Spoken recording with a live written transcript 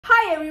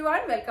Hi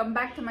everyone, welcome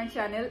back to my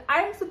channel.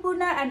 I am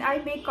Supurna and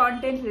I make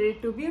content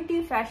related to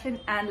beauty, fashion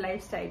and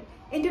lifestyle.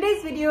 In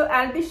today's video,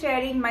 I'll be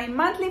sharing my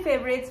monthly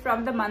favorites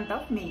from the month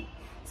of May.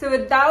 So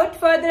without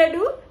further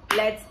ado,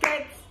 let's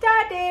get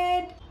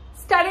started.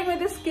 Starting with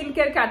the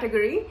skincare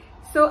category.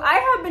 So I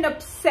have been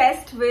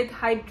obsessed with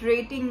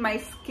hydrating my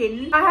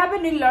skin. I have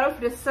been doing a lot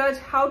of research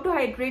how to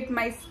hydrate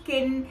my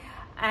skin,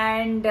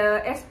 and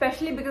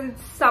especially because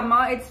it's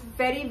summer, it's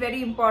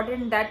very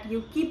important that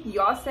you keep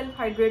yourself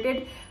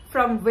hydrated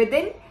from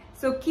within.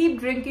 So keep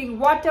drinking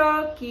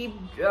water, keep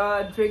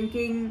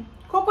drinking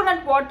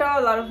coconut water,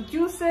 a lot of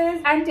juices,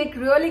 and take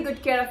really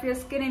good care of your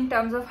skin in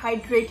terms of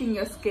hydrating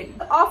your skin.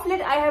 Of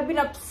late, I have been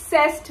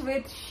obsessed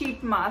with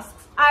sheet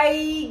masks.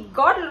 I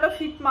got a lot of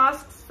sheet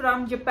masks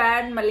from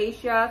Japan,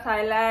 Malaysia,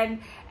 Thailand,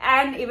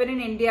 and even in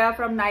India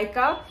from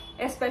Nykaa,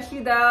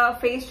 especially the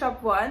Face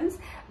Shop ones,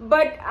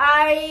 but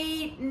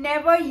I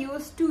never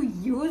used to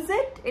use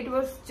it. It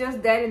was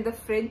just there in the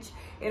fridge,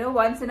 you know,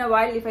 once in a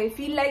while if I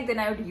feel like, then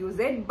I would use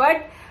it.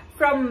 But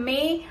from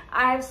May,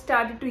 I have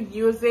started to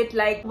use it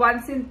like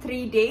once in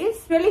 3 days.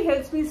 It really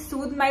helps me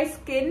soothe my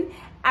skin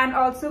and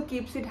also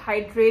keeps it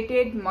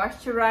hydrated,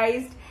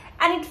 moisturized,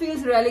 and it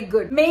feels really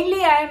good.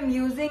 Mainly I am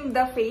using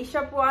the Face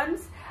Shop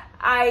ones.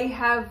 I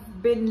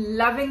have been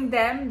loving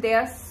them. They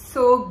are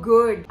so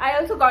good. I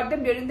also got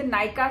them during the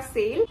Nykaa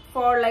sale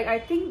for like, I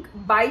think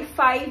buy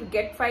 5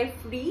 get 5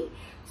 free.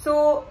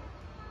 So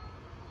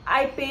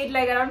I paid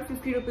like around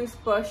 50 rupees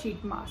per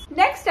sheet mask.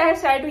 Next, I have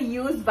started to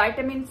use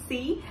vitamin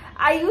C.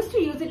 I used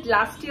to use it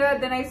last year,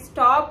 then I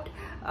stopped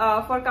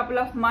for a couple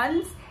of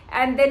months,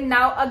 and then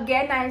now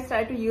again I have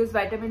started to use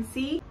vitamin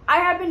C. I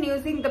have been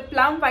using the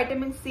Plum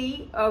Vitamin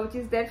C, which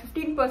is their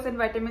 15%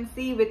 vitamin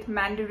C with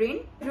mandarin.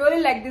 I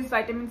really like this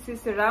vitamin C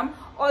serum,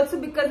 also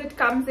because it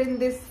comes in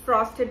this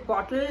frosted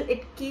bottle.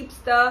 It keeps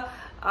the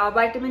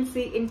vitamin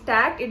C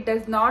intact. It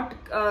does not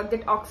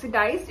get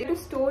oxidized. You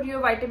store your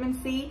vitamin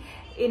C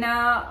in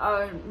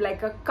a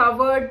like a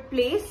covered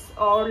place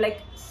or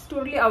like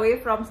totally away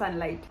from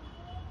sunlight.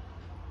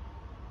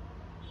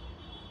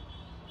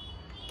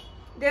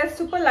 They are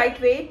super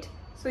lightweight,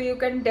 so you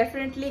can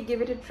definitely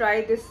give it a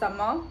try this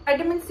summer.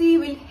 Vitamin C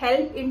will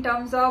help in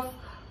terms of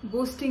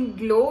boosting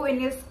glow in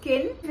your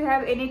skin. If you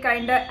have any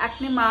kind of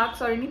acne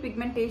marks or any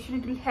pigmentation,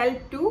 it will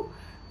help to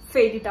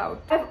fade it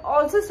out. I've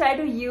also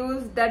started to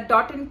use the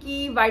Dot &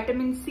 Key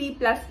Vitamin C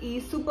plus E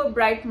Super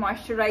Bright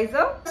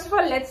Moisturizer. First of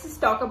all, let's just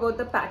talk about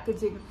the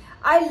packaging.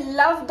 I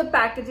love the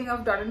packaging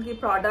of Dot & Key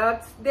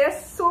products. They're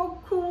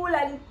so cool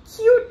and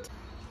cute.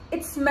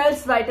 It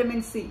smells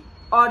vitamin C.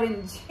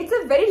 Orange. It's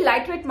a very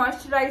lightweight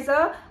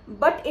moisturizer,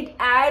 but it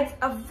adds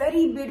a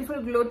very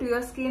beautiful glow to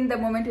your skin the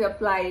moment you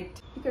apply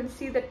it. You can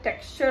see the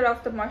texture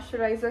of the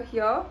moisturizer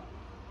here.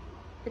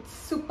 It's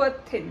super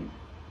thin.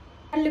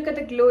 And look at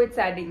the glow it's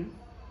adding.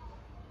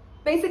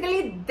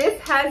 Basically, this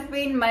has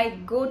been my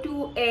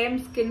go-to AM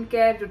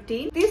skincare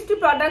routine. These two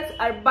products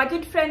are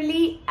budget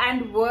friendly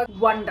and work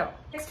wonder.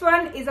 Next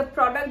one is a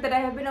product that I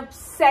have been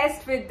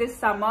obsessed with this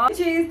summer,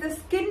 which is the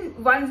Skin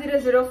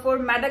 1004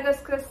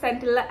 Madagascar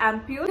Centella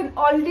Ampoule. You can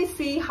already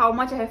see how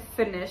much I have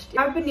finished.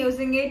 I've been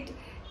using it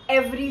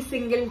every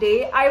single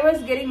day. I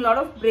was getting a lot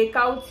of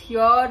breakouts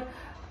here.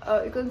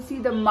 You can see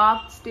the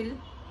mark still.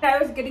 I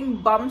was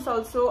getting bumps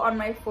also on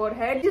my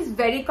forehead. It is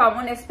very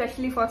common,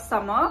 especially for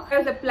summer. I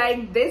was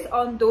applying this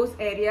on those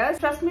areas.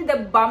 Trust me, the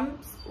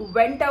bumps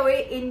went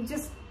away in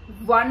just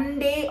 1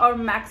 day or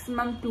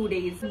maximum 2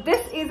 days.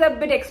 This is a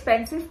bit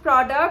expensive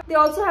product. They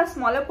also have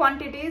smaller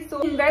quantities, so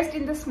invest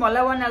in the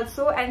smaller one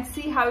also and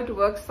see how it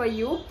works for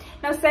you.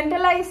 Now,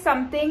 Centella is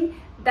something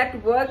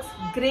that works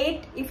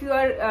great if you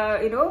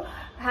are,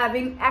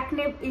 having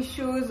acne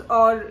issues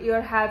or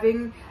you're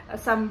having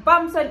some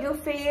bumps on your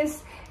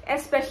face,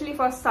 especially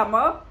for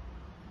summer.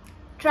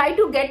 Try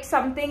to get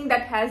something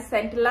that has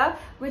Centella,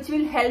 which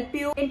will help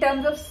you in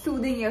terms of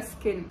soothing your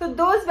skin. So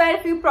those were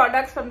a few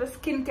products from the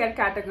skincare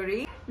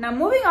category. Now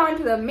moving on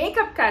to the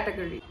makeup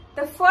category.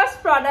 The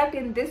first product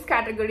in this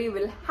category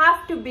will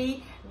have to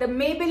be the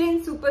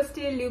Maybelline Super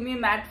Stay Lumi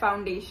Matte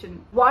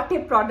Foundation. What a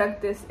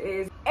product this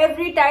is.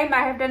 Every time I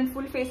have done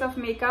full face of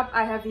makeup,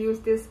 I have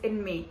used this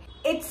in May.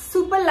 It's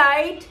super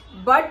light,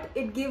 but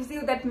it gives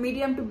you that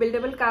medium to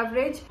buildable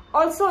coverage.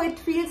 Also, it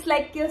feels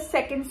like your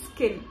second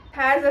skin. It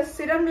has a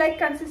serum-like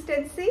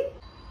consistency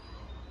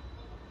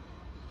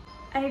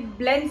and it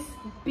blends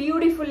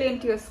beautifully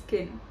into your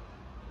skin.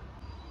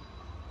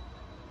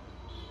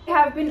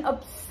 I have been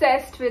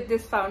obsessed with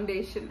this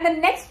foundation. The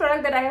next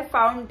product that I have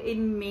found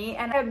in May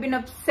and I have been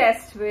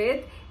obsessed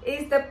with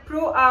is the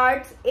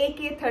ProArts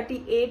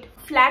AK38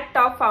 Flat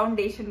Top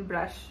Foundation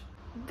Brush.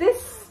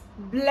 This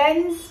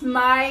blends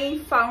my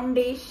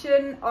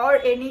foundation or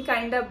any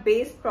kind of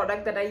base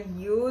product that I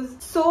use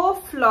so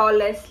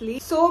flawlessly,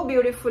 so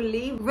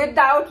beautifully,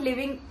 without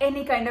leaving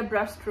any kind of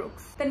brush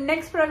strokes. The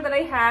next product that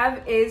I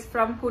have is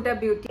from Huda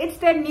Beauty. It's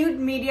their nude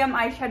medium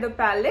eyeshadow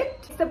palette.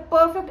 It's the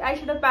perfect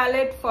eyeshadow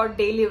palette for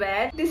daily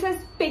wear. This has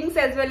pinks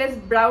as well as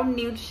brown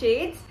nude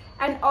shades,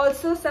 and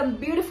also some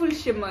beautiful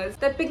shimmers.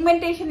 The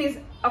pigmentation is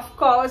of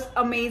course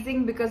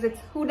amazing because it's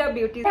Huda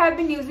Beauty. I have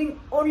been using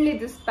only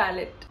this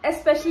palette,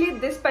 especially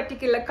this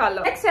particular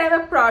color. Next I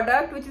have a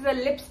product which is a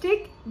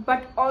lipstick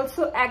but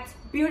also acts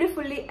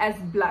beautifully as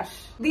blush.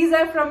 These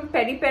are from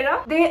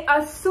Peripera. They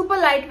are super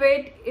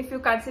lightweight if you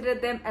consider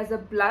them as a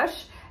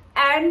blush,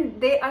 and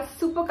they are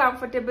super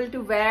comfortable to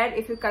wear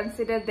if you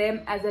consider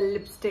them as a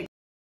lipstick.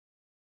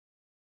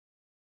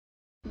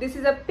 This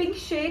is a pink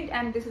shade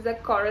and this is a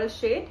coral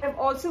shade. I've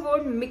also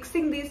worn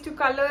mixing these two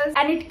colors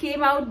and it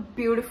came out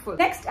beautiful.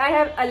 Next I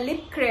have a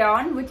lip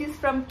crayon which is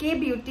from K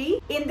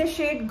Beauty in the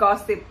shade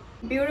Gossip.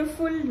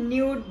 Beautiful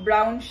nude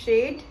brown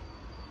shade.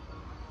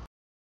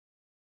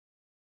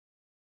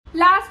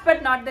 Last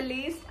but not the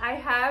least, I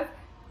have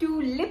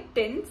two lip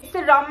tints. It's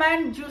a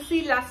Roman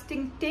Juicy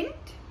Lasting Tint.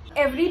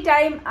 Every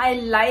time I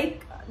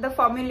like the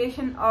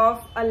formulation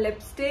of a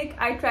lipstick,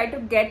 I try to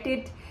get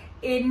it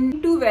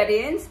in two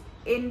variants,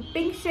 in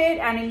pink shade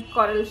and in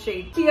coral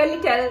shade.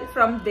 Clearly tell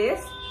from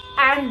this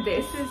and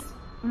this is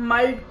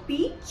mulled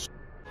peach.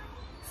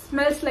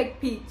 Smells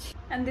like peach.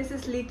 And this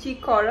is lychee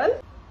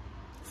coral.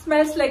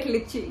 Smells like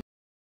lychee.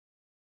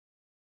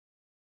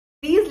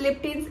 These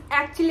lip tints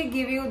actually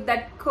give you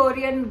that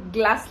Korean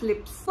glass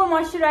lips. For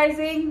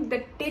moisturizing,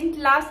 the tint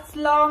lasts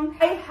long.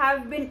 I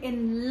have been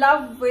in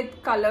love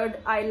with colored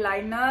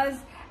eyeliners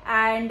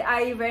and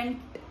I went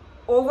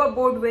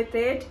overboard with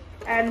it,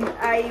 and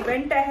I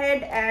went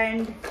ahead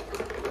and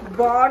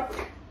bought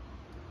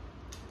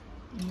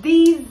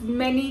these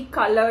many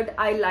colored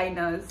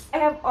eyeliners. I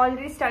have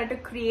already started to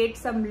create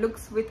some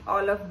looks with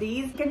all of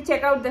these. You can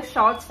check out the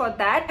shorts for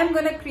that. I'm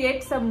gonna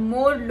create some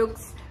more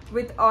looks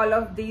with all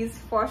of these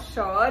for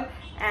sure.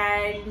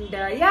 And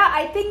yeah,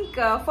 I think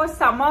for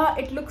summer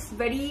it looks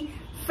very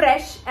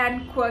fresh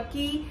and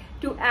quirky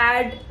to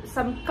add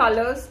some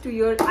colors to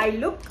your eye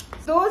look.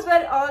 Those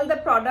were all the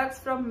products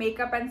from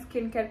makeup and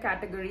skincare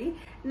category.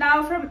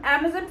 Now from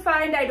Amazon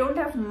Find, I don't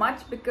have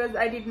much because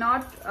I did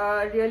not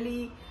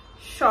really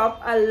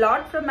shop a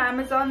lot from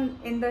Amazon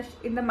in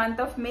the month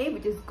of May,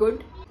 which is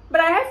good. But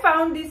I have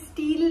found these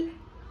steel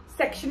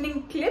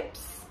sectioning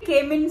clips.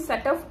 Came in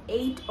set of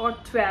 8 or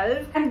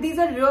 12 and these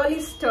are really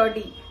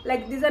sturdy.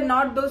 Like these are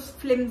not those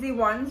flimsy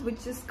ones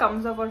which just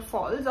comes off or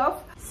falls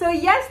off. So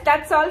yes,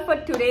 that's all for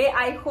today.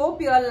 I hope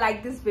you all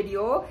liked this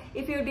video.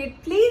 If you did,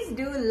 please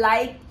do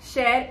like,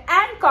 share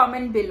and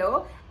comment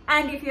below.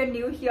 And if you're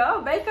new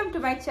here, welcome to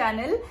my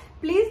channel.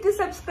 Please do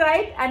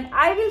subscribe and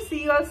I will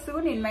see you all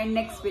soon in my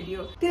next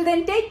video. Till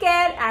then, take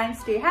care and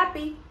stay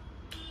happy.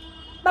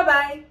 Bye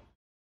bye.